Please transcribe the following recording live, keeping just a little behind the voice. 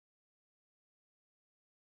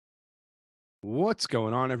What's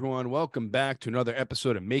going on, everyone? Welcome back to another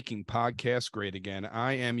episode of Making Podcasts Great Again.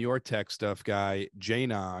 I am your tech stuff guy, Jay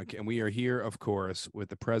Nog, and we are here, of course, with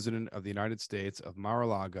the President of the United States of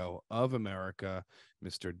Mar-a-Lago of America,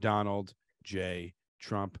 Mr. Donald J.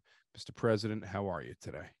 Trump. Mr. President, how are you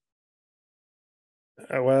today?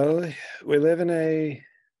 Well, we live in a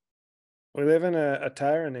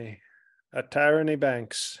tyranny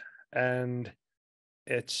banks, and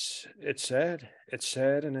it's sad. It's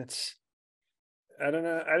sad, and it's I don't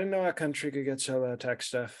know. I didn't know our country could get so low tech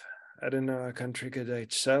stuff. I didn't know our country could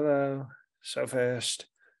get so low so fast,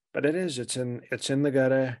 but it is. It's in the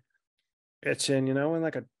gutter. It's in when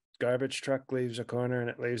like a garbage truck leaves a corner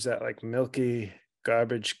and it leaves that like milky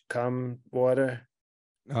garbage cum water.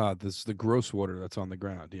 This is the gross water that's on the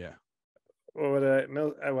ground. Yeah, What would I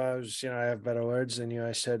milk? I was, I have better words than you.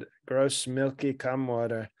 I said gross, milky cum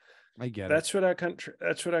water. I get it. That's what our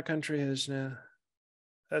country is now.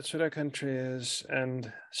 That's what our country is.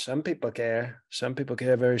 And some people care. Some people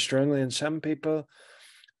care very strongly. And some people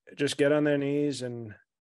just get on their knees and,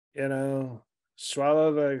 you know,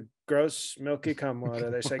 swallow the gross, milky cum water.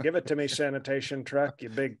 They say, give it to me, sanitation truck, you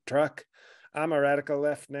big truck. I'm a radical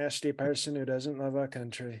left, nasty person who doesn't love our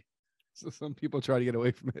country. So some people try to get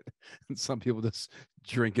away from it, and some people just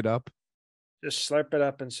drink it up. Just slurp it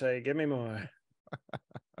up and say, give me more.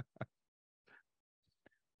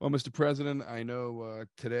 Well, Mr. President, I know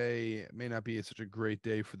today may not be such a great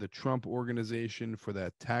day for the Trump organization, for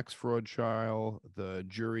that tax fraud trial. The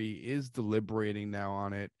jury is deliberating now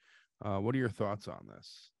on it. What are your thoughts on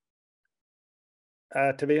this?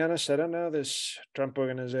 To be honest, I don't know this Trump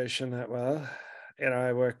organization that well.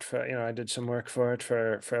 I worked for, I did some work for it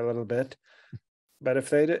for a little bit. But if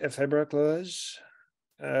they broke laws,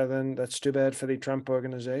 then that's too bad for the Trump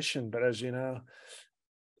organization. But as you know,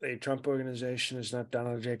 the Trump organization is not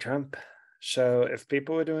Donald J. Trump. So if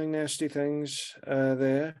people were doing nasty things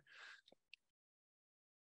there,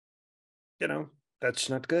 that's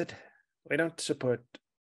not good. We don't support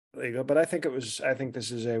legal. But I think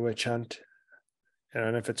this is a witch hunt.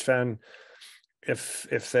 And if it's found, if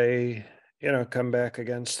they, come back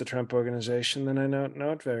against the Trump organization, then I don't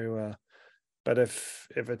know it very well. But if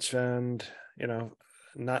it's found,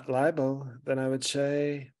 not liable, then I would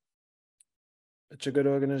say it's a good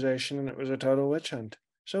organization and it was a total witch hunt.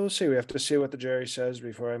 So we'll see. We have to see what the jury says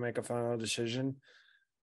before I make a final decision.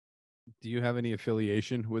 Do you have any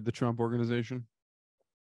affiliation with the Trump organization?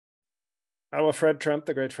 Oh, well, Fred Trump,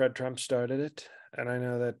 the great Fred Trump, started it. And I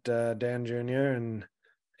know that Dan Jr. and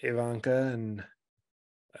Ivanka and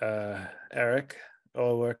Eric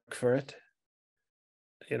all work for it,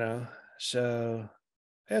 you know. So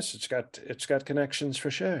yes, it's got connections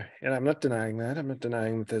for sure. And I'm not denying that. I'm not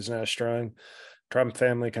denying that there's now a strong Trump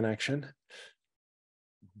family connection.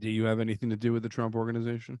 Do you have anything to do with the Trump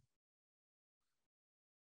organization?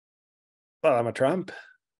 Well, I'm a Trump.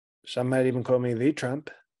 Some might even call me the Trump.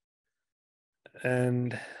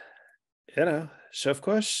 And so of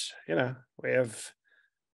course, we have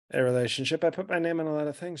a relationship. I put my name on a lot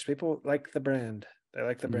of things. People like the brand. They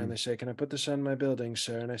like the brand. Mm. They say, "Can I put this on my building,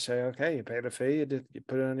 sir?" And I say, "Okay, you pay the fee. You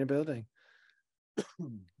put it on your building."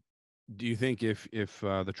 Do you think if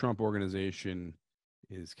the Trump organization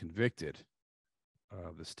is convicted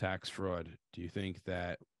of this tax fraud, do you think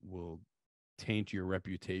that will taint your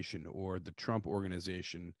reputation or the Trump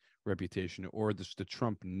organization reputation or the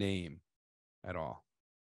Trump name at all?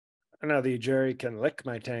 I know the jury can lick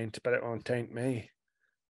my taint, but it won't taint me.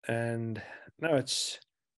 And no, it's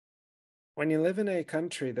when you live in a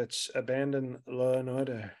country that's abandoned law and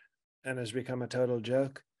order and has become a total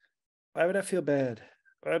joke. Why would I feel bad?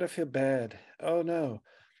 Why would I feel bad? Oh no,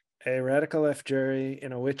 a radical left jury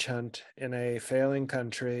in a witch hunt in a failing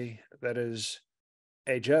country that is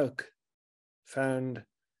a joke found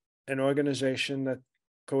an organization that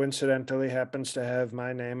coincidentally happens to have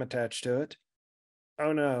my name attached to it.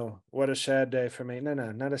 Oh no, what a sad day for me. No,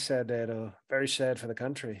 no, not a sad day at all. Very sad for the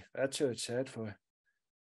country. That's who it's sad for.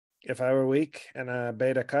 If I were weak and a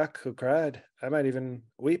beta cock who cried, I might even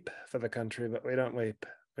weep for the country, but we don't weep.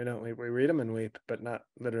 We don't weep. We read them and weep, but not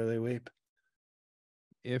literally weep.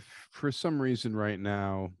 If for some reason right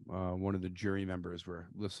now one of the jury members were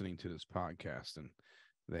listening to this podcast and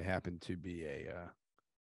they happen to be a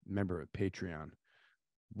member of Patreon,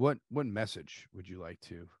 what message would you like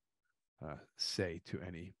to say to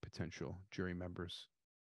any potential jury members?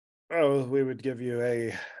 Oh, we would give you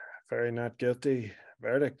a very not guilty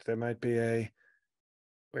verdict. We might be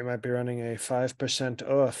running a 5%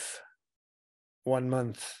 off 1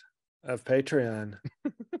 month of Patreon,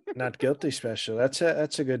 not guilty special. That's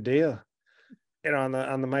a good deal. On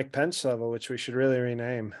the Mike Pence level, which we should really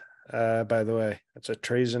rename. By the way, it's a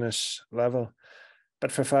treasonous level.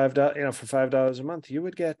 But for $5, for $5 a month, you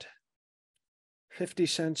would get 50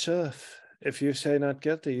 cents off. If you say not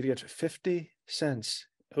guilty, you'd get 50 cents.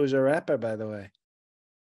 Who's a rapper, by the way?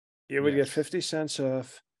 You would get Yes. 50 cents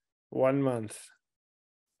off 1 month.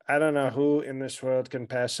 I don't know who in this world can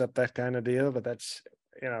pass up that kind of deal, but that's,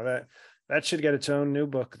 that should get its own new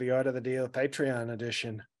book, The Art of the Deal, Patreon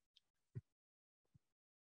edition.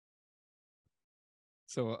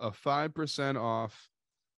 So a 5% off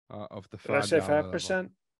of the Did I say $5 level. 5%?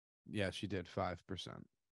 Yeah, she did 5%.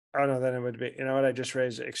 Oh no, then it would be, you know what? I just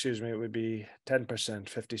raised, excuse me, it would be 10%,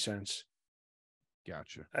 50 cents.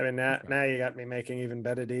 Gotcha. I mean, Okay. now you got me making even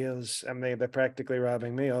better deals. I mean, they're practically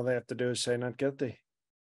robbing me. All they have to do is say not guilty.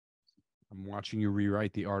 I'm watching you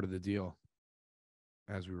rewrite The Art of the Deal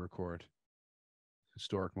as we record.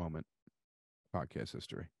 Historic moment, podcast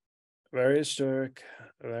history. Very historic,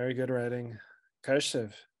 very good writing.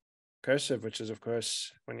 Cursive. Cursive, which is, of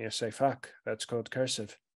course, when you say fuck, that's called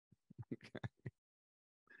cursive.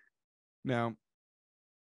 Now,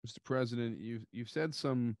 Mr. President, you've said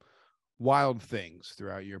some wild things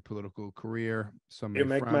throughout your political career. Some You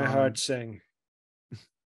may make frown my on heart them. sing.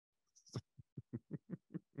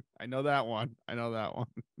 I know that one. I know that one.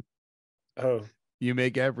 Oh, You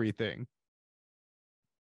make everything.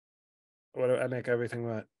 what do I make everything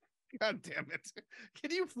what? God damn it.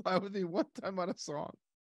 Can you fly with me one time on a song?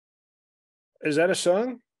 Is that a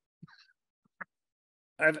song?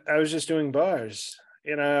 I was just doing bars. I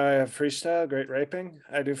have freestyle, great raping.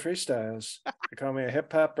 I do freestyles. They call me a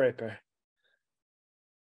hip hop raper.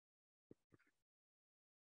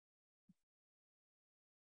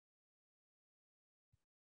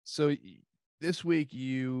 So this week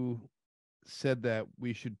you said that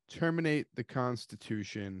we should terminate the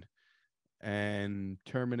Constitution and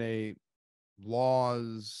terminate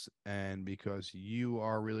laws, and because you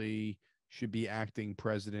are really should be acting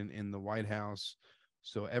president in the White House,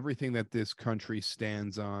 so everything that this country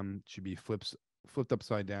stands on should be flipped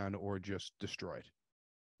upside down or just destroyed.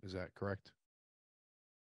 Is that correct?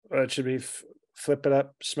 Well, it should be flip it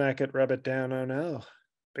up, smack it, rub it down. Oh no,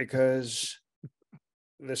 because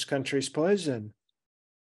this country's poison.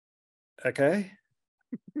 Okay.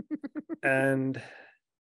 And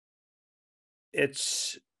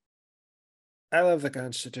I love the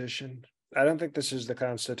Constitution. I don't think this is the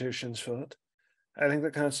Constitution's fault. I think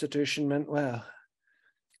the Constitution meant well.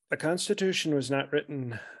 The Constitution was not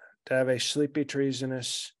written to have a sleepy,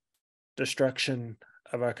 treasonous destruction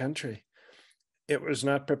of our country. It was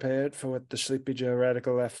not prepared for what the Sleepy Joe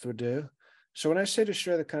radical left would do. So when I say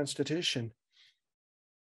destroy the Constitution,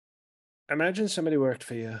 imagine somebody worked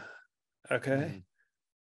for you, okay?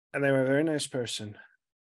 And they were a very nice person.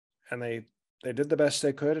 And they did the best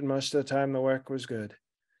they could, and most of the time the work was good.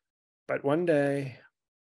 But one day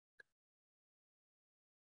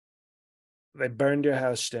they burned your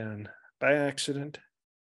house down by accident.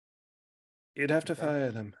 You'd have to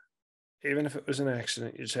fire them. Even if it was an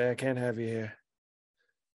accident, you'd say, I can't have you here.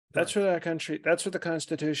 That's what that's what the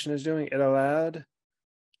Constitution is doing. It allowed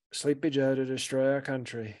Sleepy Joe to destroy our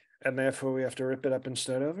country, and therefore we have to rip it up and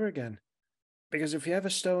start over again. Because if you have a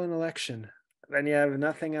stolen election, then you have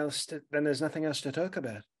nothing else then there's nothing else to talk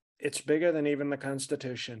about. It's bigger than even the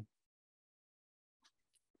Constitution.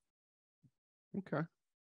 Okay.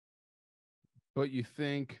 But you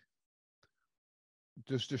think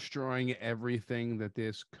just destroying everything that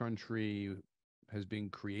this country has been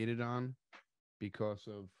created on because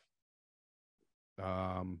of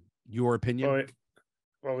your opinion?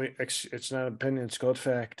 It's not opinion, it's called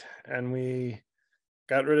fact. And we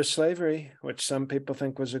got rid of slavery, which some people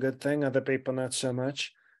think was a good thing, other people not so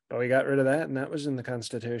much. But we got rid of that, and that was in the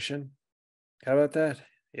Constitution. How about that?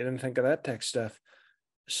 You didn't think of that tech stuff.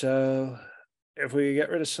 So if we get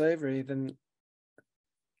rid of slavery, then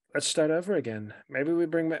let's start over again. Maybe we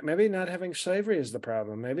bring back, maybe not having slavery is the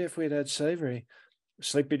problem. Maybe if we'd had slavery,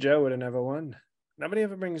 Sleepy Joe would have never won. Nobody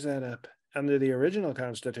ever brings that up. Under the original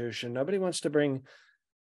Constitution, nobody wants to bring,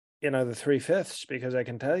 the 3/5, because I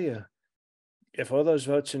can tell you, if all those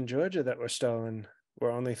votes in Georgia that were stolen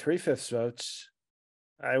were only 3/5 votes,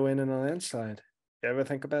 I win in a landslide. You ever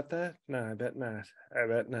think about that? No, I bet not. I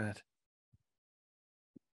bet not.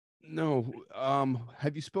 No.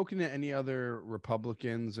 Have you spoken to any other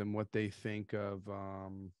Republicans and what they think of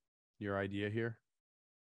your idea here?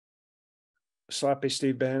 Sloppy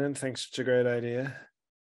Steve Bannon thinks it's a great idea.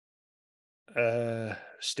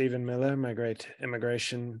 Stephen Miller, my great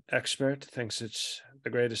immigration expert, thinks it's the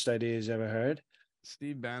greatest idea he's ever heard.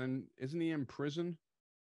 Steve Bannon, isn't he in prison?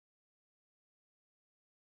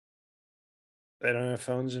 They don't have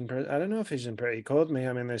phones in prison. I don't know if he's in prison. He called me.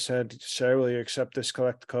 I mean, they said, "Sir, will you accept this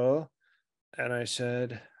collect call?" And I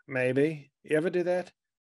said, "Maybe." You ever do that?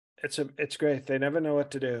 It's great. They never know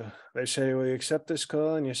what to do. They say, "Will you accept this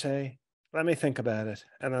call?" And you say, "Let me think about it."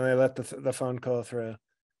 And then they let the phone call through.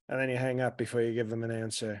 And then you hang up before you give them an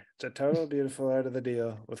answer. It's a total beautiful art of the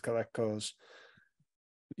deal with collect calls.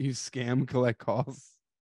 You scam collect calls.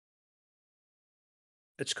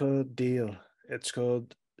 It's called deal. It's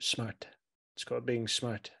called smart. It's called being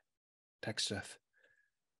smart. Tech stuff.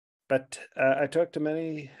 But I talked to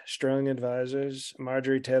many strong advisors.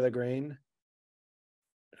 Marjorie Taylor Greene,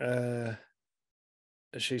 uh,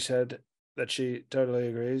 she said that she totally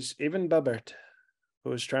agrees. Even Bubbert, who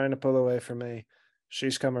was trying to pull away from me,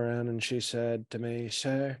 she's come around and she said to me,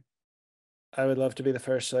 "Sir, I would love to be the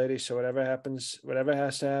first lady. So whatever happens, whatever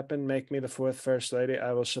has to happen, make me the fourth first lady.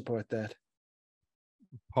 I will support that."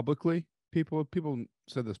 Publicly, people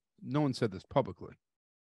said this. No one said this publicly.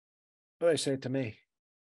 Well, they say it to me.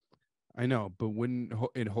 I know, but wouldn't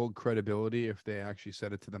it hold credibility if they actually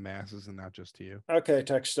said it to the masses and not just to you? Okay,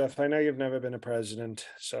 tech stuff. I know you've never been a president,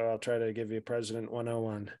 so I'll try to give you President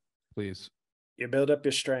 101. Please. You build up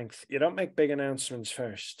your strength. You don't make big announcements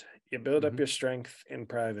first. You build up Hmm. your strength in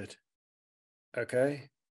private. Okay?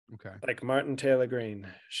 Okay. Like Martin Taylor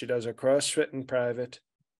Greene. She does her CrossFit in private,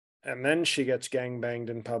 and then she gets gangbanged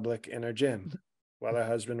in public in her gym while her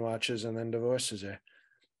husband watches and then divorces her.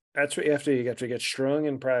 That's what you have to do. You have to get strong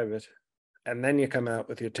in private, and then you come out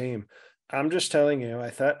with your team. I'm just telling you, I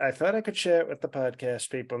thought I could share it with the podcast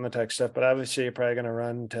people and the tech stuff, but obviously you're probably gonna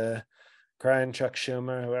run to crying Chuck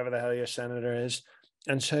Schumer, whoever the hell your senator is,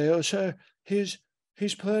 and say, "Oh, sir, he's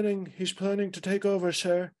he's planning to take over,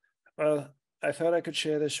 sir." Well, I thought I could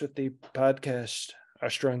share this with the podcast, our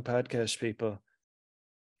strong podcast people,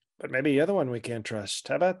 but maybe you're the one we can't trust.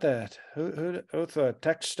 How about that? Who thought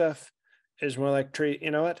tech stuff is more like tree? You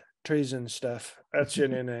know what? Treason stuff. That's your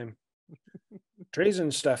new name,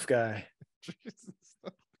 treason stuff guy.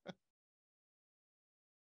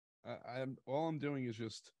 I'm all I'm doing is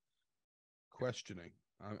just questioning.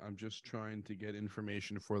 I'm just trying to get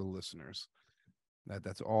information for the listeners.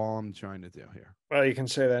 That's all I'm trying to do here. Well, you can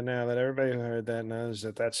say that now that everybody who heard that knows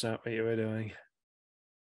that that's not what you were doing.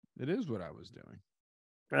 It is what I was doing.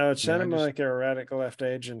 No, it I mean, I sounded more just like you're a radical left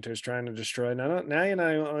agent who's trying to destroy. Now you're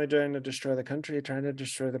not only trying to destroy the country, you're trying to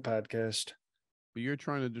destroy the podcast. but you're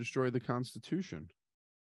trying to destroy the Constitution.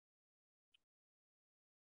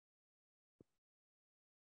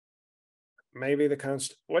 Maybe the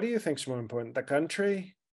const. What do you think's more important, the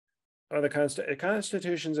country or the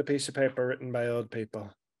Constitution's a piece of paper written by old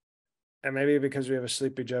people, and maybe because we have a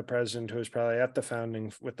sleepy Joe president who was probably at the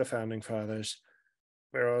founding with the founding fathers,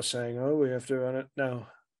 we're all saying, "Oh, we have to run it." No,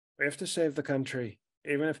 we have to save the country,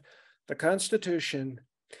 even if the Constitution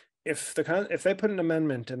if they put an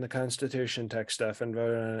amendment in the Constitution text stuff and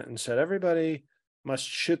voted on it and said everybody must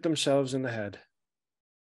shoot themselves in the head,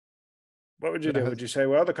 what would you That do? Would has, you say,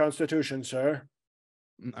 "Well, the Constitution, sir"?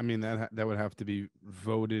 I mean, that would have to be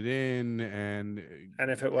voted in and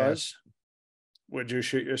And if it passed. was, would you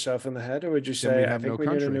shoot yourself in the head, or would you Then say, we'd "I have no think we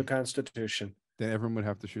need a new country. Constitution"? Then everyone would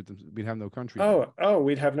have to shoot them. We'd have no country then. Oh,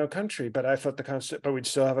 we'd have no country. But I thought but we'd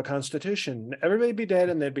still have a constitution. Everybody'd be dead,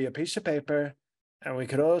 and there'd be a piece of paper, and we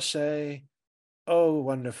could all say, "Oh,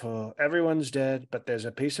 wonderful! Everyone's dead, but there's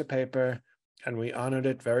a piece of paper, and we honored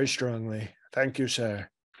it very strongly. Thank you, sir."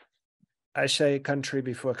 I say country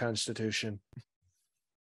before constitution.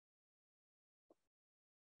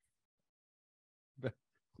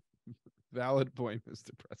 Valid point,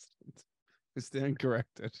 Mr. President. I stand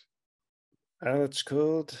corrected. Oh, it's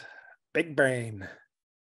called big brain.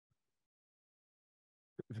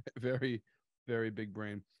 Very, very big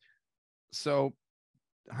brain. So,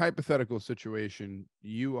 hypothetical situation: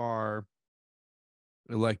 you are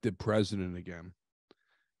elected president again.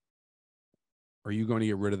 Are you going to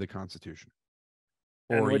get rid of the Constitution,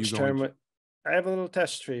 or And are you which going term to would I have a little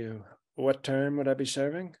test for you? What term would I be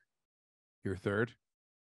serving? your third?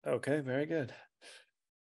 Okay, very good.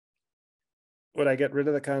 Would I get rid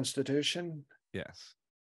of the Constitution? Yes.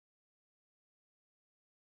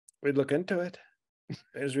 We'd look into it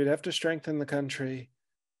because we'd have to strengthen the country.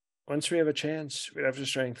 Once we have a chance, we'd have to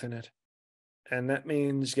strengthen it. And that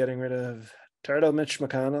means getting rid of Turtle Mitch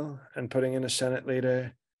McConnell and putting in a Senate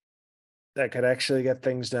leader that could actually get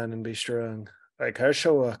things done and be strong, like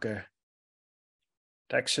Herschel Walker,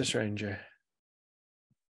 Texas Ranger.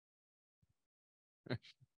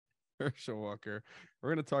 Herschel Walker.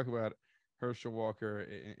 We're going to talk about Herschel Walker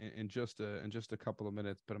in just a couple of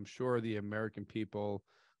minutes, but I'm sure the American people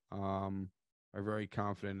are very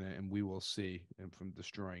confident, and we will see from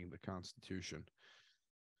destroying the Constitution.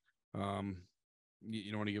 Um,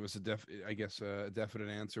 You don't want to give us a definite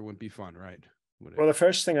answer wouldn't be fun, right? Would it? Well, the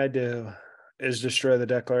first thing I do is destroy the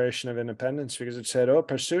Declaration of Independence because it said, "Oh,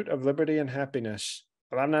 pursuit of liberty and happiness."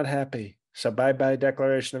 Well, I'm not happy, so bye bye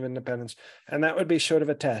Declaration of Independence, and that would be sort of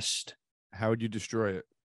a test. How would you destroy it?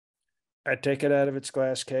 I'd take it out of its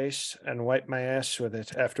glass case and wipe my ass with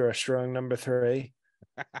it after a strong number three.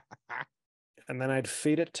 And then I'd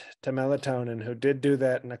feed it to Melatonin, who did do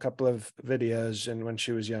that in a couple of videos. And when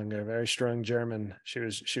she was younger, very strong German, she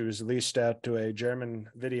was leased out to a German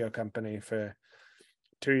video company for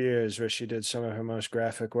 2 years, where she did some of her most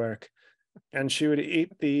graphic work. And she would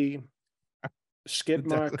eat the skid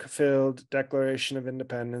mark filled Declaration of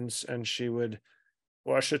Independence, and she would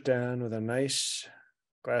wash it down with a nice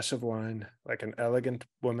glass of wine, like an elegant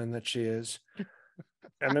woman that she is.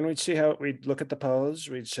 And then we'd look at the polls.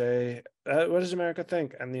 We'd say, what does America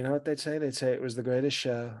think? And you know what they'd say? They'd say it was the greatest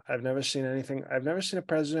show. I've never seen anything. I've never seen a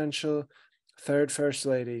presidential third first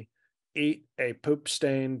lady eat a poop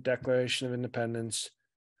stained Declaration of Independence.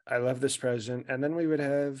 I love this president. And then we would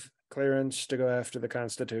have clearance to go after the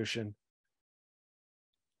Constitution.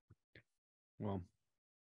 Well,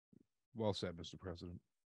 well said, Mr. President.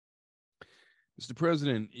 Mr.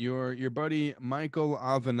 President, your buddy Michael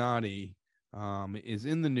Avenatti is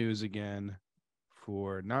in the news again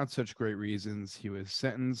for not such great reasons. He was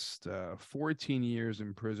sentenced 14 years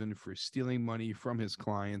in prison for stealing money from his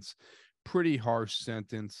clients. Pretty harsh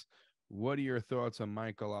sentence. What are your thoughts on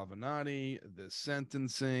Michael Avenatti, the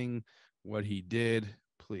sentencing, what he did?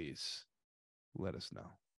 Please let us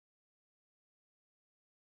know.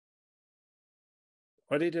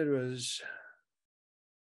 What he did was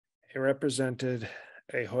he represented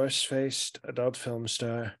a horse-faced adult film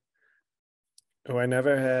star who I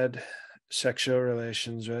never had sexual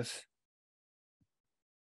relations with.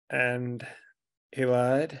 And he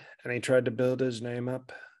lied, and he tried to build his name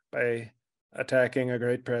up by attacking a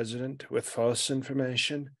great president with false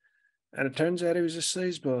information. And it turns out he was a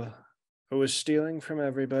sleazeball who was stealing from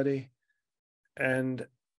everybody. And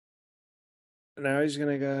now he's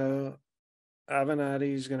going to go,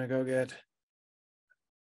 Avenatti's going to go get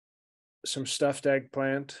some stuffed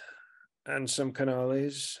eggplant and some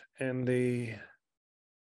cannolis in the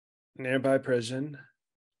nearby prison.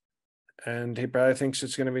 And he probably thinks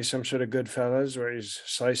it's going to be some sort of Goodfellas where he's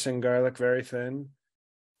slicing garlic very thin.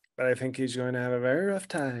 But I think he's going to have a very rough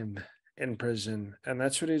time in prison. And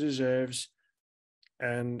that's what he deserves.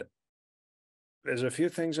 And there's a few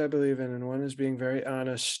things I believe in. And one is being very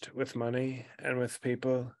honest with money and with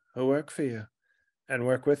people who work for you and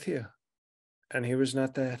work with you. And he was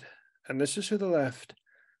not that. And this is who the left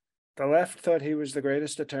thought he was the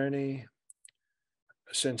greatest attorney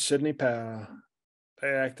since Sidney Powell. They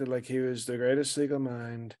acted like he was the greatest legal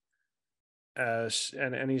mind,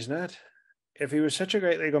 and he's not. If he was such a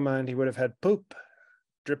great legal mind, he would have had poop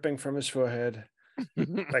dripping from his forehead,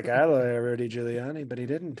 like our lawyer Rudy Giuliani, but he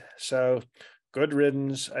didn't. So, good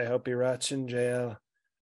riddance. I hope he rots in jail,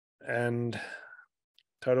 and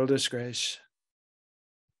total disgrace.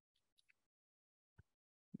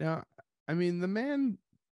 Now, I mean, the man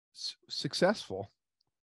successful,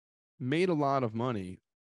 made a lot of money.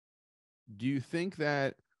 Do you think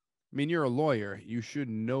that, I mean, you're a lawyer, you should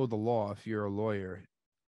know the law if you're a lawyer.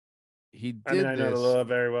 He did I know the this. law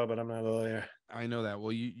very well, but I'm not a lawyer. I know that.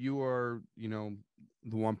 Well, you are, the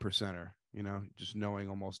one percenter, just knowing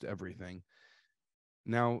almost everything.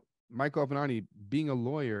 Now, Michael Avenatti, being a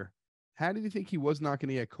lawyer, how did you think he was not going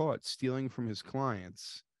to get caught stealing from his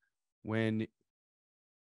clients when,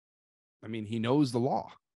 I mean, he knows the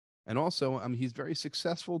law? And also, he's very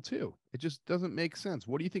successful too. It just doesn't make sense.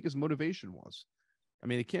 What do you think his motivation was? I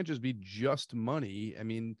mean, it can't just be just money. I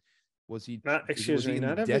mean, was he in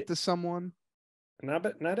debt to someone?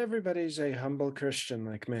 Not everybody's a humble Christian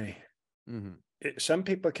like me. Mm-hmm. Some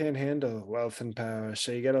people can't handle wealth and power,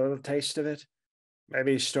 so you get a little taste of it.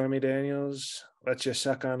 Maybe Stormy Daniels lets you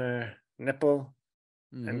suck on her nipple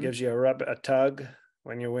and gives you a tug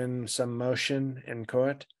when you win some motion in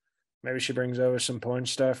court. Maybe she brings over some porn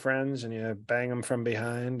star friends and you bang them from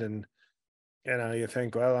behind, and you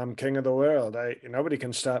think, well, I'm king of the world. Nobody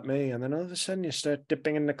can stop me. And then all of a sudden you start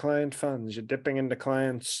dipping into client funds. You're dipping into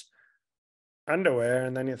clients' underwear,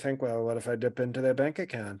 and then you think, well, what if I dip into their bank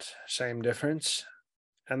account? Same difference.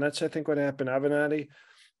 And that's, I think, what happened. Avenatti,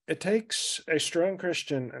 it takes a strong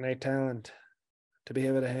Christian and a talent to be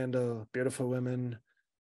able to handle beautiful women,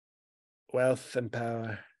 wealth, and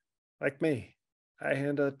power. Like me. I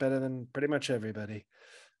handle it better than pretty much everybody.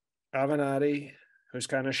 Avenatti, who's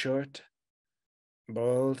kind of short,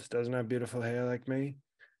 bald, doesn't have beautiful hair like me,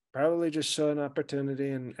 probably just saw an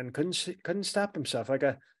opportunity and couldn't stop himself. Like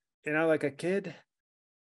a kid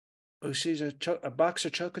who sees a box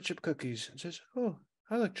of chocolate chip cookies and says, "Oh,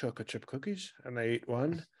 I like chocolate chip cookies," and they eat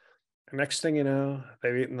one. And next thing you know,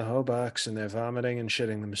 they've eaten the whole box and they're vomiting and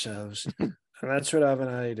shitting themselves. And that's what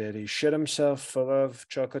Avenatti did. He shit himself full of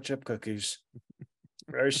chocolate chip cookies.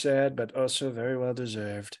 Very sad, but also very well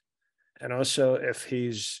deserved. And also, if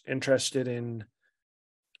he's interested in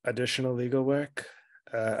additional legal work,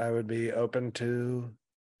 I would be open to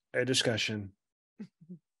a discussion.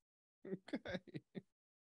 Okay.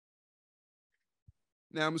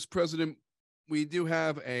 Now, Mr. President, we do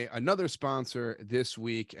have another sponsor this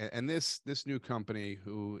week, and this new company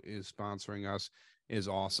who is sponsoring us is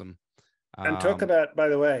awesome. And talk about, by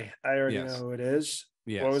the way, I already know Yes. who it is.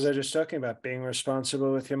 Yes. What was I just talking about? Being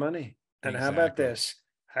responsible with your money. And how about Exactly. this?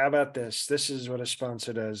 How about this? This is what a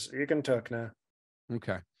sponsor does. You can talk now.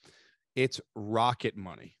 Okay. It's Rocket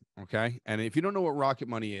Money. Okay. And if you don't know what Rocket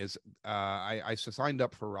Money is, I signed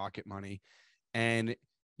up for Rocket Money, and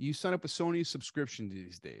you sign up with Sony subscription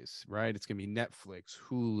these days, right? It's going to be Netflix,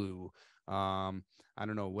 Hulu. I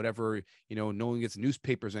don't know, whatever, no one gets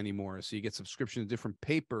newspapers anymore. So you get subscriptions to different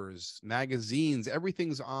papers, magazines,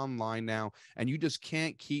 everything's online now. And you just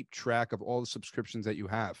can't keep track of all the subscriptions that you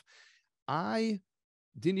have. I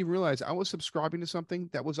didn't even realize I was subscribing to something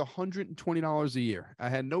that was $120 a year. I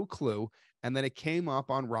had no clue. And then it came up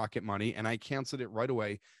on Rocket Money and I canceled it right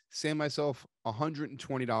away. Saved myself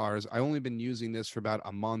 $120. I only been using this for about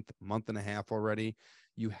a month and a half already.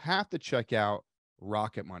 You have to check out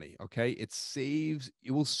Rocket Money. Okay. It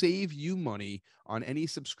will save you money on any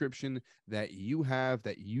subscription that you have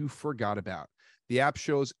that you forgot about. The app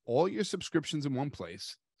shows all your subscriptions in one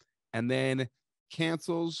place and then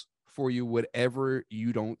cancels for you whatever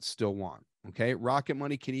you don't still want. Okay. Rocket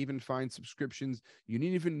Money can even find subscriptions you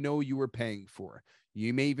didn't even know you were paying for.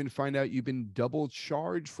 You may even find out you've been double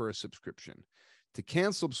charged for a subscription. To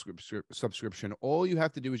cancel subscription, all you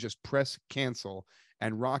have to do is just press cancel,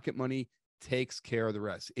 and Rocket Money takes care of the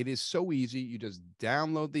rest. It is so easy. You just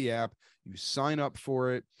download the app, you sign up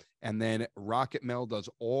for it, and then Rocket Mail does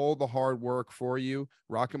all the hard work for you.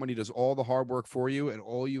 Rocket Money does all the hard work for you, and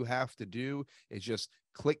all you have to do is just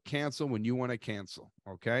click cancel when you want to cancel.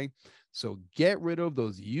 Okay. So get rid of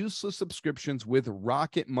those useless subscriptions with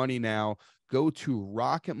Rocket Money now. Go to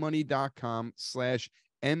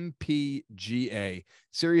rocketmoney.com/MPGA.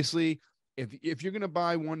 Seriously, if you're going to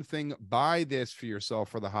buy one thing, buy this for yourself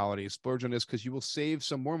for the holidays. Splurge on this because you will save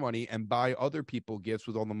some more money and buy other people gifts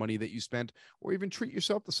with all the money that you spent, or even treat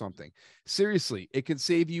yourself to something. Seriously, it can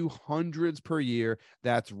save you hundreds per year.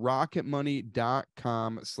 That's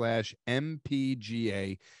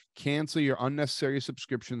rocketmoney.com/MPGA. Cancel your unnecessary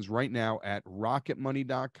subscriptions right now at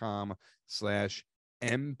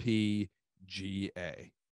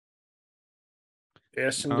rocketmoney.com/MPGA.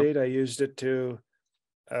 Yes, indeed. I used it to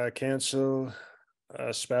cancel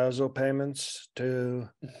spousal payments to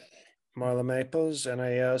Marla Maples. And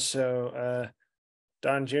I also,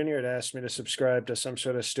 Don Jr. had asked me to subscribe to some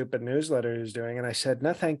sort of stupid newsletter he was doing. And I said,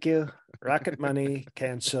 no, thank you. Rocket Money,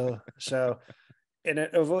 cancel. So, and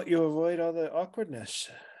you avoid all the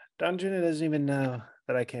awkwardness. Don Jr. doesn't even know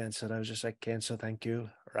that I canceled. I was just like, cancel, thank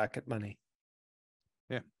you. Rocket Money.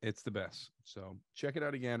 Yeah, it's the best. So check it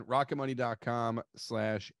out again.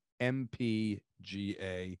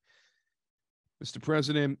 rocketmoney.com/MPGA. Mr.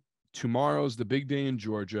 President, tomorrow's the big day in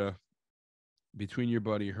Georgia between your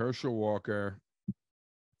buddy Herschel Walker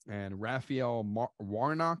and Raphael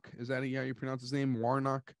Warnock. Is that how you pronounce his name?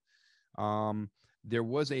 Warnock. There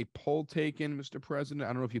was a poll taken, Mr. President.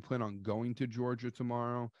 I don't know if you plan on going to Georgia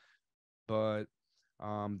tomorrow, but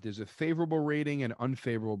there's a favorable rating and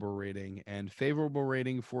unfavorable rating, and favorable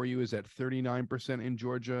rating for you is at 39% in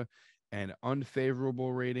Georgia, and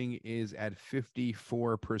unfavorable rating is at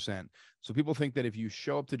 54%. So people think that if you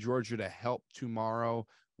show up to Georgia to help tomorrow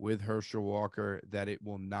with Herschel Walker, that it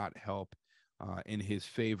will not help in his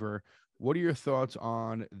favor. What are your thoughts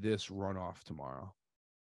on this runoff tomorrow?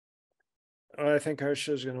 I think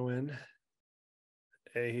Herschel's going to win.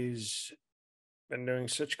 He's been doing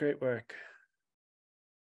such great work.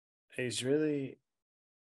 He's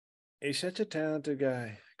such a talented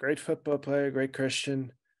guy. Great football player, great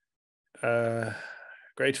Christian,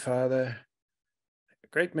 great father,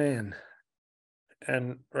 great man.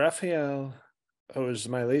 And Raphael, who is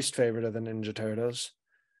my least favorite of the Ninja Turtles,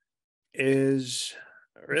 is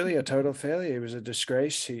really a total failure. He was a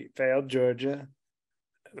disgrace. He failed Georgia.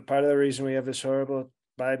 The part of the reason we have this horrible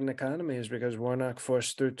Biden economy is because Warnock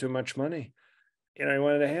forced through too much money. He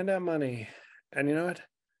wanted to hand out money. And you know what?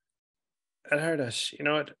 It hurt us. You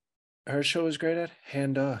know what Herschel was great at?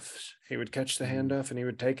 Handoffs. He would catch the handoff and he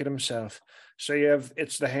would take it himself. So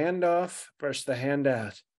it's the handoff versus the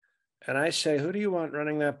handout. And I say, who do you want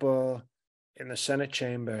running that ball in the Senate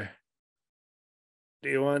chamber? Do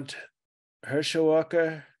you want Herschel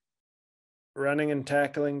Walker running and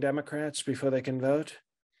tackling Democrats before they can vote?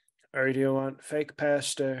 Or do you want fake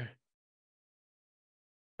pastor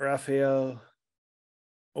Raphael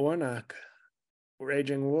Warnock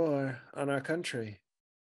waging war on our country?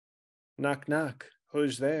 Knock, knock.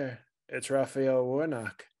 Who's there? It's Raphael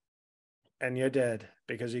Warnock. And you're dead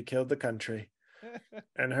because he killed the country.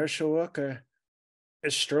 And Herschel Walker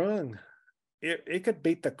is strong. He could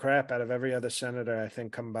beat the crap out of every other senator, I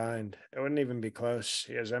think, combined. It wouldn't even be close.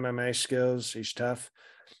 He has MMA skills. He's tough,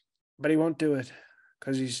 but he won't do it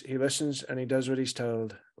because he listens and he does what he's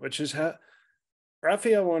told, which is how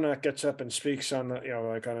Raphael Warnock gets up and speaks on the,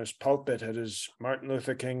 like on his pulpit at his Martin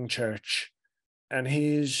Luther King church, and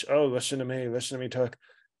he's, oh, listen to me talk.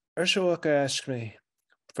 Herschel Walker asked me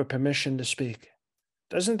for permission to speak.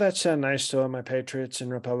 Doesn't that sound nice to all my patriots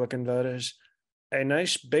and Republican voters? A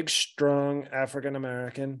nice, big, strong African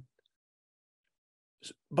American.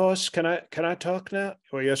 Boss, can I talk now?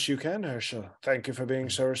 Well, yes, you can, Herschel. Thank you for being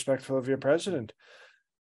so respectful of your president.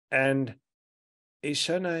 And he's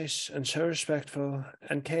so nice and so respectful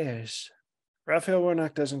and cares. Raphael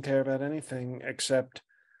Warnock doesn't care about anything except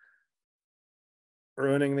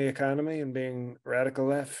ruining the economy and being radical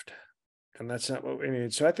left. And that's not what we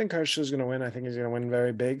need. So I think Herschel's going to win. I think he's going to win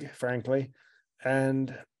very big, frankly.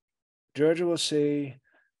 And Georgia will see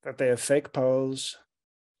that they have fake polls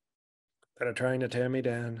that are trying to tear me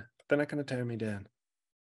down, but they're not going to tear me down.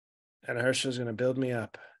 And Herschel's going to build me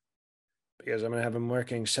up because I'm going to have him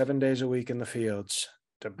working 7 days a week in the fields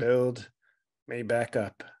to build me back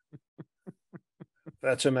up.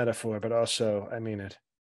 That's a metaphor, but also I mean it.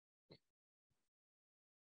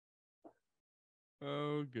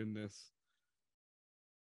 Oh, goodness.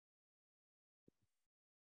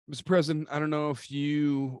 Mr. President, I don't know if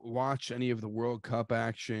you watch any of the World Cup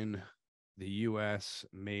action. The U.S.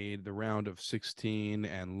 made the round of 16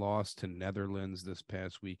 and lost to Netherlands this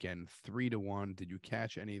past weekend, 3-1. Did you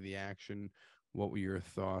catch any of the action? What were your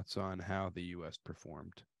thoughts on how the U.S.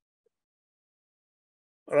 performed?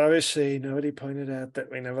 Well, obviously, nobody pointed out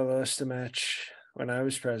that we never lost a match when I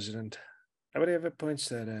was president. Nobody ever points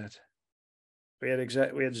that out. We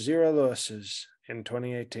had 0 losses in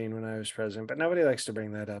 2018 when I was president, but nobody likes to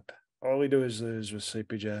bring that up. All we do is lose with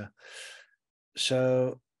Sleepy Joe.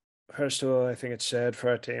 So, first of all, I think it's sad for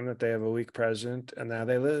our team that they have a weak president and now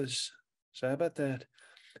they lose. So how about that?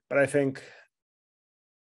 But I think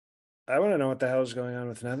I want to know what the hell is going on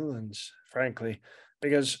with Netherlands, frankly,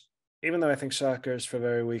 because even though I think soccer is for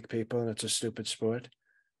very weak people and it's a stupid sport,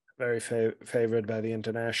 very favored by the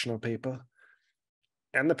international people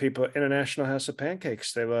and the people International House of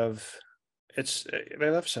Pancakes, they love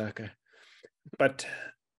soccer. But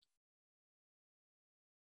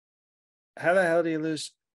how the hell do you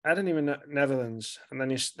lose? I didn't even know Netherlands, and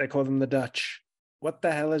then they call them the Dutch. What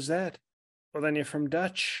the hell is that? Well, then you're from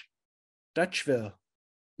Dutchville.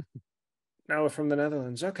 Now we're from the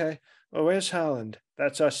Netherlands. Okay. Well, where's Holland?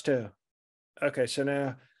 That's us too. Okay, so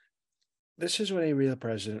now this is what a real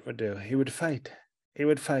president would do. He would fight. He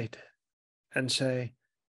would fight and say,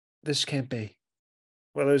 this can't be.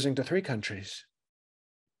 We're losing to 3 countries.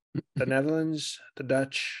 The Netherlands, the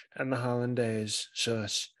Dutch, and the Hollandaise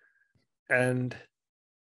sauce. And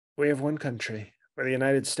we have 1 country. We're the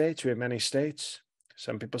United States. We have many states.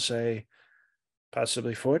 Some people say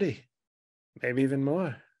possibly 40, maybe even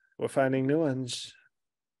more. We're finding new ones.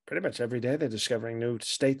 Pretty much every day they're discovering new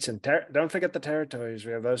states and don't forget the territories.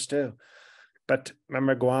 We have those too. But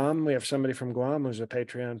remember Guam? We have somebody from Guam who's a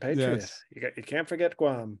Patreon patriot. Yes. You can't forget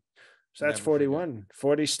Guam. So that's 41.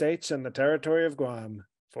 40 states and the territory of Guam.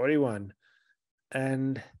 41.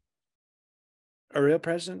 And a real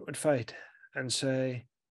president would fight and say,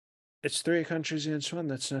 it's 3 countries against 1.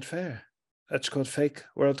 That's not fair. That's called fake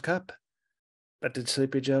World Cup. But did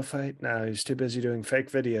Sleepy Joe fight? No, he's too busy doing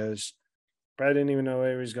fake videos. Probably didn't even know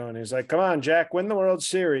where he was going. He was like, come on, Jack, win the World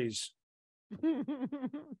Series.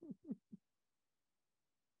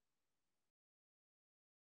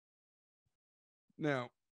 Now,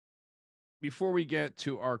 before we get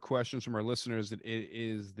to our questions from our listeners, it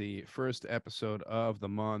is the first episode of the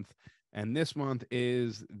month. And this month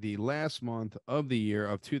is the last month of the year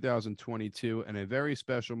of 2022, and a very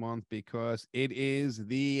special month because it is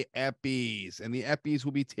the Eppies. And the Eppies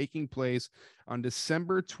will be taking place on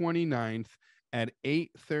December 29th at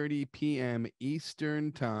 8:30 p.m.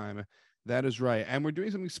 Eastern Time. That is right. And we're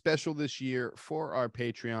doing something special this year for our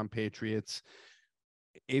Patreon patriots.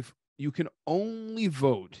 If you can only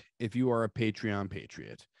vote if you are a Patreon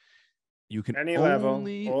patriot. You can Any level,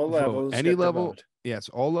 only all vote levels any get to level. vote. Yes,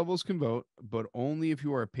 all levels can vote, but only if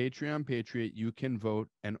you are a Patreon patriot you can vote,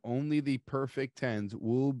 and only the perfect tens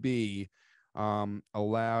will be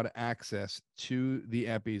allowed access to the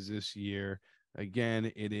Eppies this year.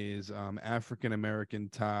 Again, it is African American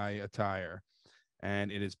tie attire,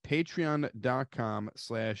 and it is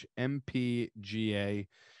patreon.com/mpga.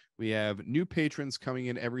 We have new patrons coming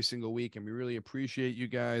in every single week, and we really appreciate you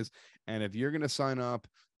guys. And if you're going to sign up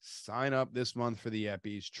this month for the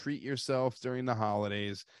Eppies. Treat yourself during the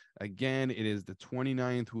holidays. Again, it is the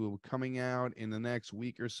 29th. We will be coming out in the next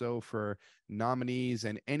week or so for nominees,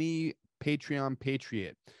 and any Patreon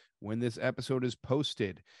patriot. When this episode is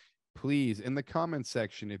posted, please, in the comments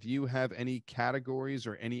section, if you have any categories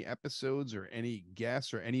or any episodes or any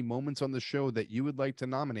guests or any moments on the show that you would like to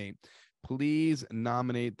nominate, please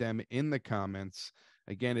nominate them in the comments.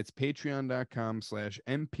 Again, it's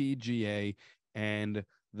patreon.com/mpga, and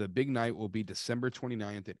the big night will be December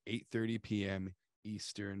 29th at 8:30 p.m.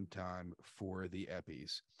 Eastern time for the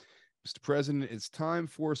Eppies. Mr. President, it's time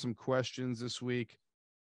for some questions this week.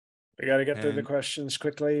 We got to get through the questions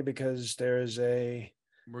quickly because there is a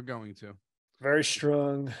we're going to very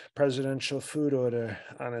strong presidential food order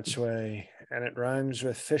on its way, and it rhymes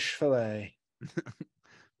with fish fillet.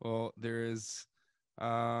 Well, there is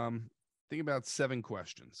I think about 7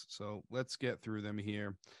 questions. So let's get through them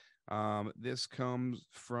here. This comes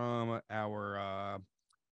from our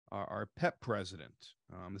pet president.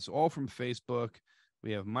 It's all from Facebook.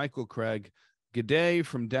 We have Michael Craig. Good day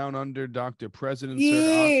from down under, Dr. President.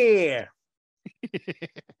 Yeah.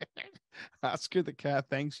 Oscar the cat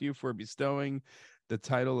thanks you for bestowing the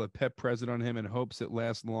title of pet president on him and hopes it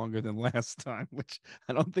lasts longer than last time, which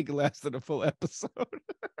I don't think it lasted a full episode.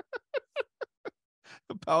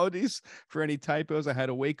 Apologies for any typos. I had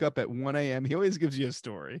to wake up at 1 a.m. He always gives you a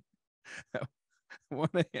story. 1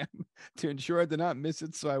 a.m. to ensure I did not miss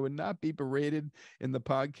it, so I would not be berated in the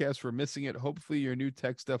podcast for missing it. Hopefully your new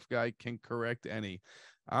tech stuff guy can correct any.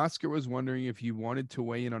 Oscar was wondering if you wanted to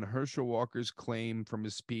weigh in on Herschel Walker's claim from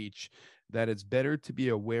his speech that it's better to be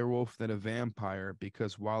a werewolf than a vampire,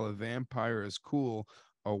 because while a vampire is cool,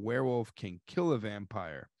 a werewolf can kill a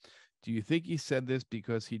vampire. Do you think he said this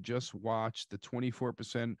because he just watched the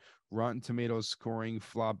 24% Rotten Tomatoes scoring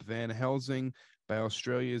flop Van Helsing by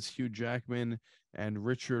Australia's Hugh Jackman and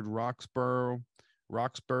Richard Roxburgh,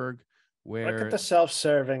 where Look at the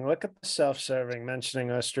self-serving. Look at the self-serving,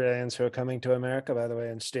 mentioning Australians who are coming to America, by the way,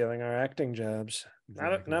 and stealing our acting jobs.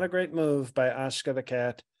 exactly. Not a great move by Oscar the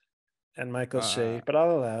cat and Michael C., but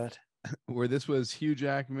I'll allow it. Where this was Hugh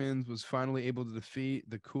Jackman was finally able to defeat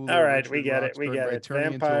the cooler All right, Richard we get it. We Roxburgh get by it.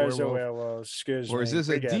 turning into a Vampires or werewolf. werewolves. Excuse Or me. is this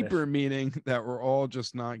we a get deeper it. meaning that we're all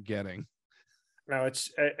just not getting? No,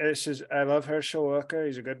 it's I love Herschel Walker.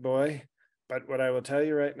 He's a good boy. But what I will tell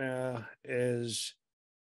you right now is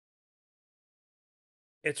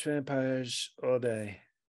it's vampires all day,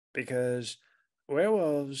 because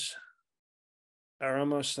werewolves are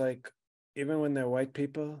almost like, even when they're white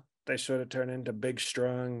people, they sort of turn into big,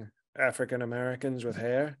 strong African Americans with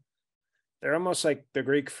hair. They're almost like the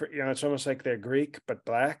Greek, it's almost like they're Greek, but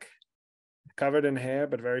black, covered in hair,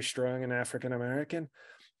 but very strong and African American.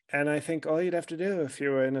 And I think all you'd have to do if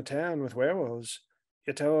you were in a town with werewolves,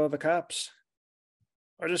 you tell all the cops,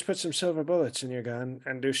 or just put some silver bullets in your gun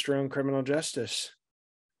and do strong criminal justice.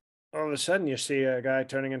 All of a sudden, you see a guy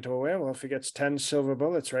turning into a werewolf. He gets 10 silver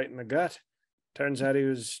bullets right in the gut. Turns out he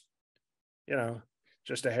was,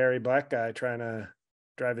 just a hairy black guy trying to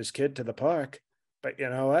drive his kid to the park. But you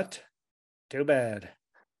know what? Too bad.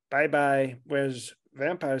 Bye-bye. Whereas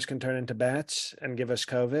vampires can turn into bats and give us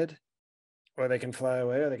COVID, or they can fly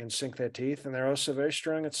away, or they can sink their teeth, and they're also very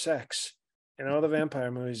strong at sex. In all the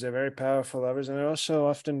vampire movies, they're very powerful lovers, and they're also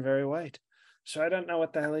often very white. So I don't know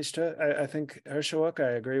what the hell he's to. I think Herschel Walker,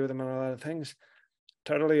 I agree with him on a lot of things.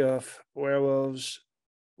 Totally off. Werewolves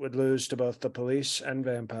would lose to both the police and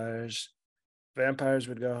vampires. Vampires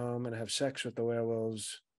would go home and have sex with the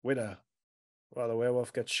werewolf's widow, while the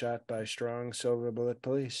werewolf gets shot by strong silver bullet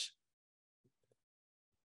police.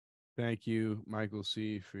 Thank you, Michael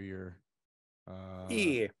C., for your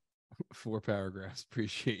 4 paragraphs.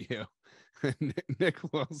 Appreciate you. Nick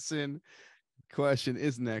Wilson question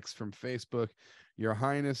is next from Facebook. Your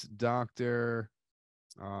Highness, Dr.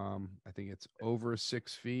 I think it's over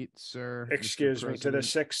 6 feet, sir, Mr. Excuse me, President.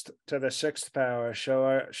 to the sixth power. Show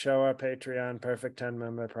our Patreon perfect 10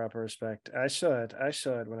 member proper respect. I saw it. I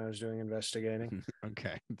saw it when I was doing investigating.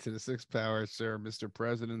 Okay, to the sixth power, sir, Mr.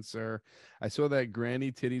 President, sir. I saw that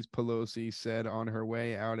Granny Titties Pelosi said on her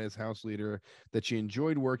way out as House Leader that she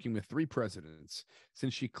enjoyed working with 3 presidents.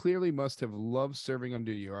 Since she clearly must have loved serving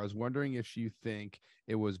under you, I was wondering if you think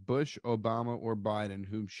it was Bush, Obama, or Biden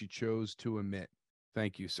whom she chose to omit.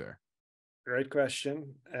 Thank you, sir. Great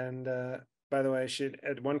question. And by the way, she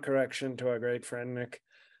had one correction to our great friend Nick.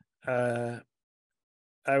 Uh,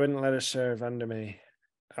 I wouldn't let her serve under me.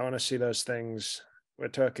 I want to see those things. We're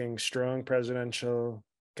talking strong presidential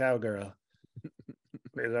cowgirl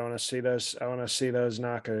because I want to see those. I want to see those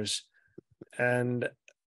knockers. And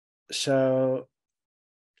so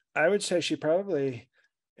I would say she probably,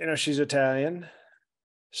 she's Italian.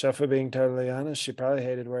 So if we're being totally honest, she probably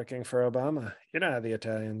hated working for Obama. You know how the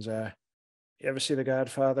Italians are. You ever see The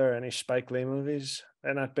Godfather or any Spike Lee movies?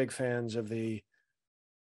 They're not big fans of the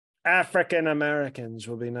African Americans,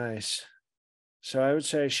 will be nice. So I would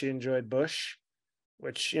say she enjoyed Bush,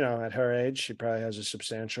 which, at her age, she probably has a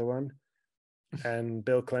substantial one. And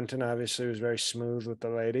Bill Clinton obviously was very smooth with the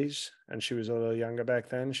ladies. And she was a little younger back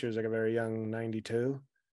then. She was like a very young 92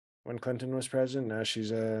 when Clinton was president. Now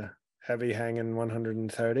she's a heavy hanging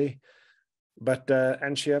 130. But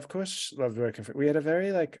and she of course loved working for. We had a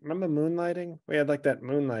very remember moonlighting. We had like that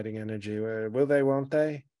moonlighting energy. Where will they, won't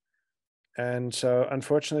they? And so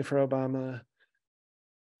unfortunately for Obama,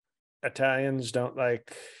 Italians don't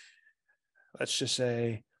like. Let's just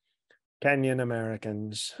say Kenyan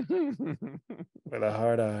Americans with a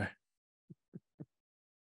hard R.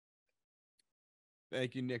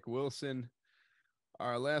 Thank you, Nick Wilson.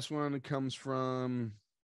 Our last one comes from,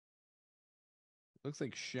 looks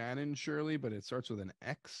like Shannon Shirley, but it starts with an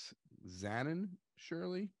X. Zanin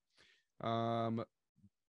Shirley. I think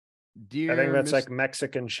Dear that's Miss, like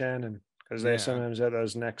Mexican Shannon because they yeah, sometimes have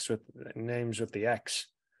those names with the X.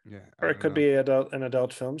 yeah, I Or it don't could know. be an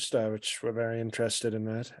adult film star, which we're very interested in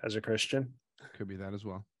that as a Christian. Could be that as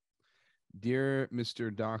well. Dear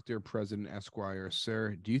Mr. Dr. President Esquire,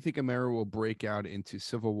 sir, do you think America will break out into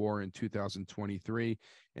civil war in 2023?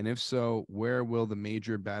 And if so, where will the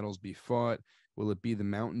major battles be fought? Will it be the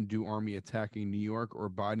Mountain Dew Army attacking New York or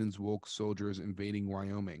Biden's woke soldiers invading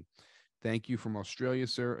Wyoming? Thank you from Australia,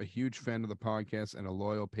 sir. A huge fan of the podcast and a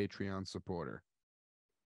loyal Patreon supporter.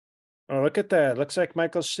 Oh, look at that. Looks like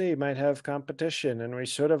Michael C. might have competition, and we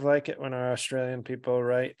sort of like it when our Australian people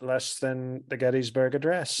write less than the Gettysburg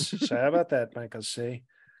Address. So how about that, Michael C?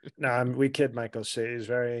 No, we kid Michael C.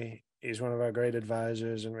 He's one of our great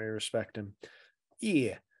advisors and we respect him.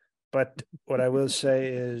 Yeah. But what I will say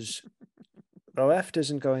is the left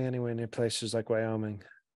isn't going anywhere near places like Wyoming.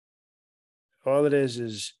 All it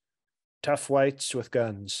is tough whites with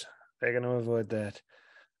guns. They're going to avoid that.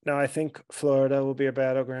 No, I think Florida will be a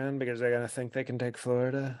battleground because they're going to think they can take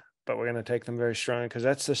Florida, but we're going to take them very strong because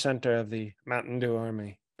that's the center of the Mountain Dew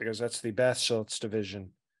Army because that's the bath salts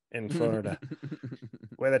division in Florida.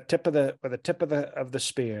 We're the tip of the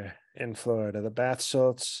spear in Florida, the bath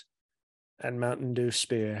salts and Mountain Dew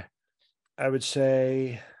spear. I would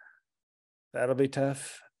say that'll be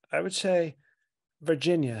tough. I would say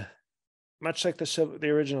Virginia, much like the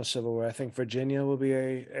original Civil War. I think Virginia will be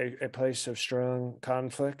a place of strong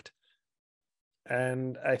conflict.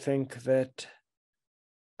 And I think that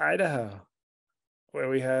Idaho, where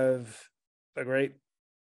we have the great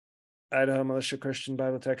Idaho Militia Christian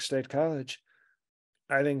Bible Tech State College,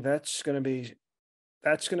 I think that's going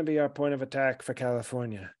to be our point of attack for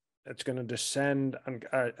California. It's going to descend on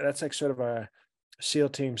that's like sort of our SEAL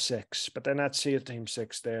Team 6, but they're not SEAL Team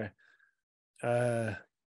 6. They're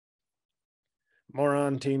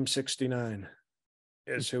Moron Team 69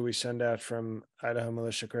 is who we send out from Idaho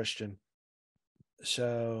Militia Christian.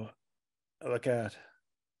 So look out.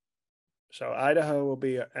 So Idaho will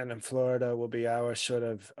be, and in Florida will be our sort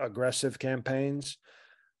of aggressive campaigns.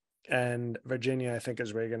 And Virginia, I think,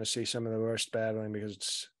 is where you're going to see some of the worst battling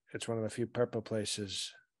because it's one of the few purple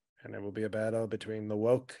places. And it will be a battle between the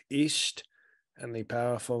woke East and the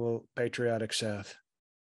powerful patriotic South.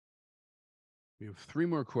 We have 3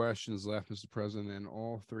 more questions left, Mr. President, and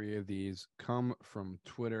all 3 of these come from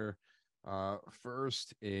Twitter.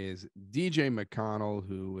 First is DJ McConnell,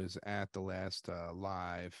 who was at the last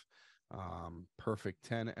live Perfect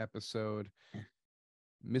 10 episode.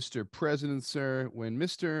 Mr. President, sir, when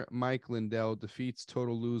Mr. Mike Lindell defeats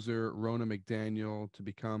total loser Rona McDaniel to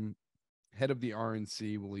become head of the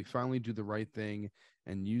RNC, will he finally do the right thing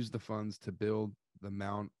and use the funds to build the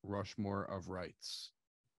Mount Rushmore of rights?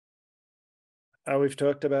 We've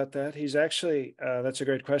talked about that. He's actually, that's a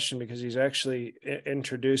great question because he's actually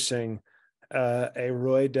introducing a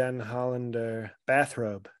Roy Den Hollander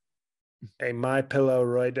bathrobe, a My Pillow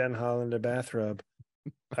Roy Den Hollander bathrobe,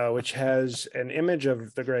 which has an image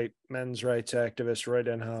of the great men's rights activist Roy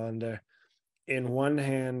Den Hollander in one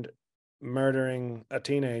hand murdering a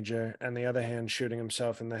teenager and the other hand shooting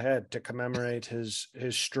himself in the head to commemorate his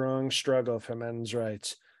strong struggle for men's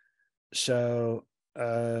rights. So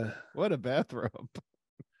what a bathrobe.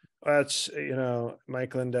 that's,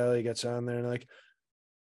 Mike Lindell gets on there and like,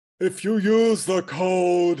 if you use the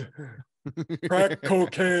code crack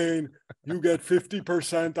cocaine, you get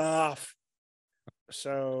 50% off.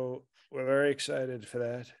 So we're very excited for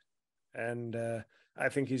that. And I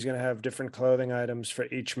think he's going to have different clothing items for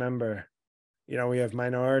each member. We have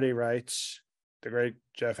minority rights, the great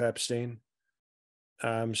Jeff Epstein.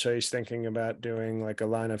 So he's thinking about doing like a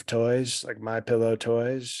line of toys, like My Pillow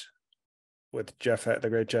toys, with the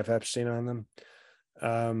great Jeff Epstein on them.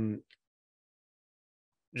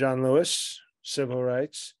 John Lewis, civil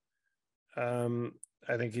rights. I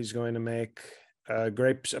think he's going to make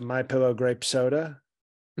My Pillow grape soda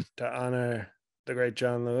to honor the great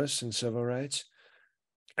John Lewis and civil rights.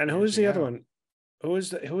 And who was the other one? Who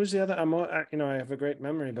was the other? I have a great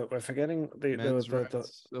memory, but we're forgetting the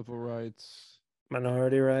civil rights,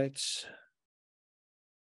 minority rights.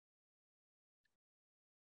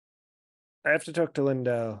 I have to talk to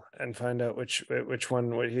Lindell and find out which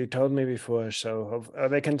one. He told me before, so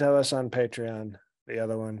they can tell us on Patreon the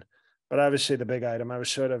other one. But obviously, the big item. I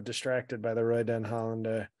was sort of distracted by the Roy Den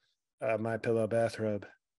Hollander My Pillow bathrobe.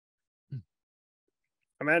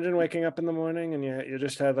 Imagine waking up in the morning and you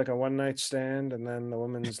just had like a one night stand, and then the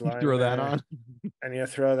woman's lying throw there, that on, and you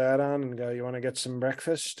throw that on and go, "You want to get some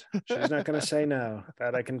breakfast?" She's not going to say no.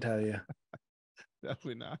 That I can tell you.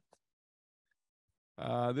 Definitely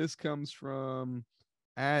not. This comes from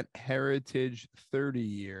at Heritage 30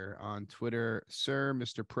 Year on Twitter. Sir,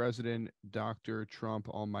 Mr. President, Dr. Trump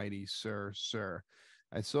Almighty, sir.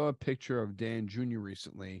 I saw a picture of Dan Jr.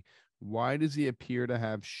 recently. Why does he appear to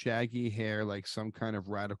have shaggy hair like some kind of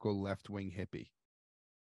radical left-wing hippie?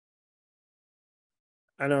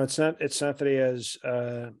 I know it's not that he has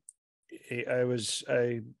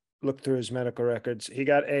I looked through his medical records. He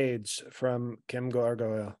got AIDS from Kim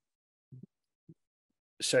Gargoyle.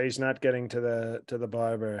 So he's not getting to the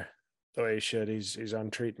barber the way he should. He's on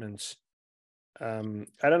treatments. I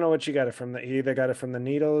don't know what you got it from. He either got it from the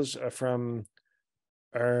needles or from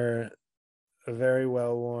a very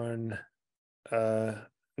well worn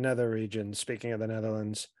nether region. Speaking of the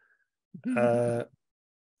Netherlands,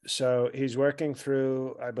 so he's working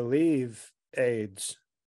through, I believe, AIDS,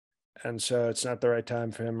 and so it's not the right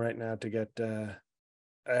time for him right now to get a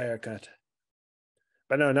haircut.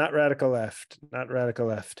 But no, not radical left. Not radical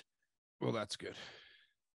left. Well, that's good.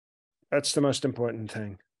 That's the most important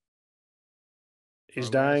thing. He's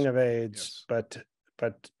dying of AIDS, yes.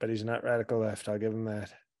 but he's not radical left. I'll give him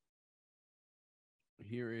that.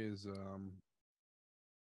 Here is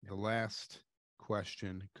the last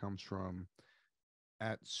question comes from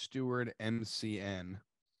at Stewart MCN.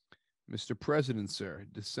 Mr. President, sir,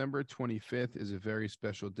 December 25th is a very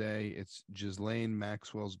special day. It's Ghislaine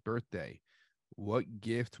Maxwell's birthday. What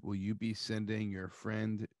gift will you be sending your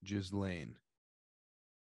friend Ghislaine?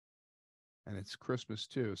 And it's Christmas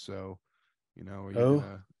too, so are you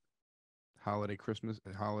gonna holiday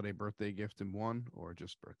birthday gift in one, or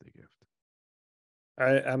just birthday gift?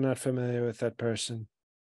 I'm not familiar with that person.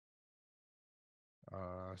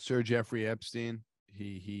 Sir Jeffrey Epstein.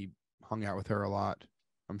 He hung out with her a lot,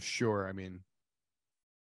 I'm sure. I mean,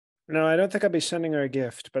 no, I don't think I'll be sending her a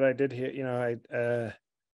gift, but I did hear,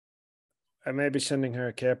 I may be sending her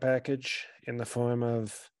a care package in the form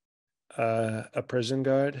of a prison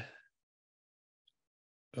guard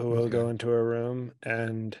who will go into her room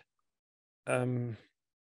and,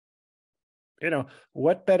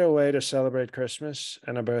 what better way to celebrate Christmas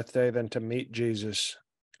and a birthday than to meet Jesus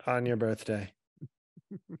on your birthday?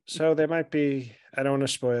 So there might be, I don't want to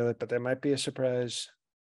spoil it, but there might be a surprise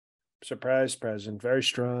present, very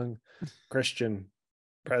strong Christian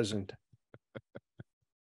present.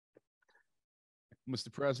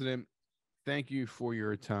 Mr. President, thank you for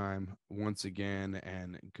your time once again,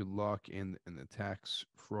 and good luck in the tax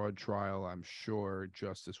fraud trial. I'm sure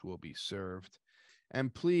justice will be served.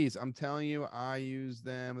 And please, I'm telling you, I use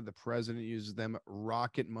them. The president uses them.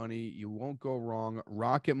 Rocket Money. You won't go wrong.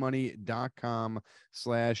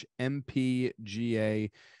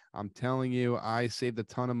 Rocketmoney.com/MPGA. I'm telling you, I saved a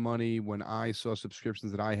ton of money when I saw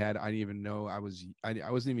subscriptions that I had. I didn't even know I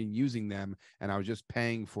wasn't even using them, and I was just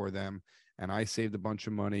paying for them. And I saved a bunch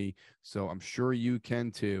of money. So I'm sure you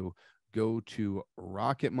can too. go to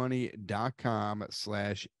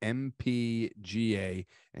rocketmoney.com/mpga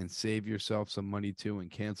and save yourself some money too,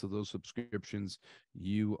 and cancel those subscriptions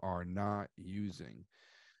you are not using.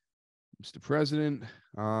 Mr. President,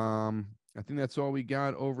 I think that's all we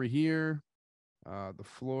got over here. The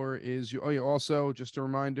floor is you. Oh, yeah. Also, just a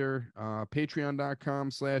reminder,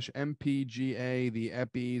 patreon.com/mpga. The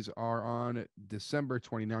Eppies are on December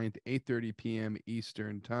 29th, 8:30 p.m.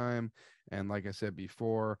 Eastern time. And like I said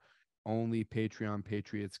before, only Patreon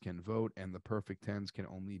patriots can vote, and the perfect tens can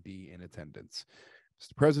only be in attendance.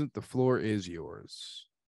 Mr. President, the floor is yours.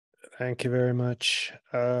 Thank you very much.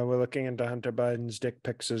 We're looking into Hunter Biden's dick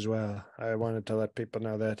pics as well. I wanted to let people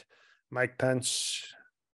know that Mike Pence,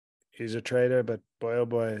 he's a traitor, but boy, oh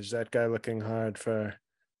boy, is that guy looking hard for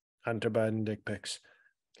Hunter Biden dick pics.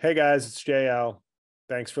 Hey guys, it's JL.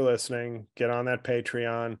 Thanks for listening. Get on that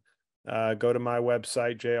Patreon. Go to my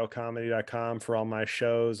website, jlcomedy.com, for all my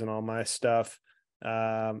shows and all my stuff.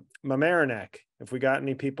 Mamaroneck, if we got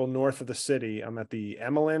any people north of the city, I'm at the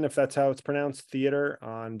Emmeline, if that's how it's pronounced, theater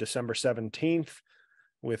on December 17th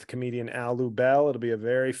with comedian Al Lubell. It'll be a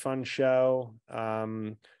very fun show.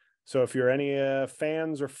 So if you're any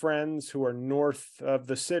fans or friends who are north of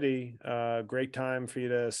the city, great time for you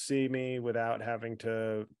to see me without having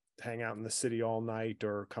to hang out in the city all night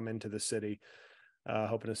or come into the city.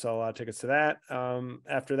 Hoping to sell a lot of tickets to that.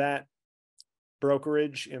 After that,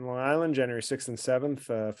 Brokerage in Long Island, January 6th and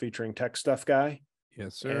 7th, featuring Tech Stuff Guy.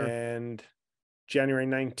 Yes, sir. And January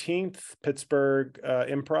 19th, Pittsburgh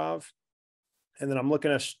Improv. And then I'm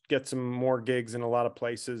looking to get some more gigs in a lot of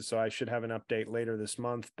places, so I should have an update later this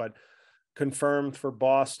month. But confirmed for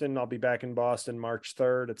Boston, I'll be back in Boston March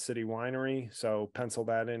 3rd at City Winery. So pencil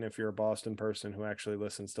that in if you're a Boston person who actually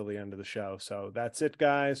listens till the end of the show. So that's it,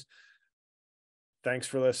 guys. Thanks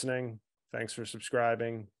for listening. Thanks for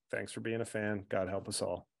subscribing. Thanks for being a fan. God help us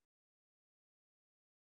all.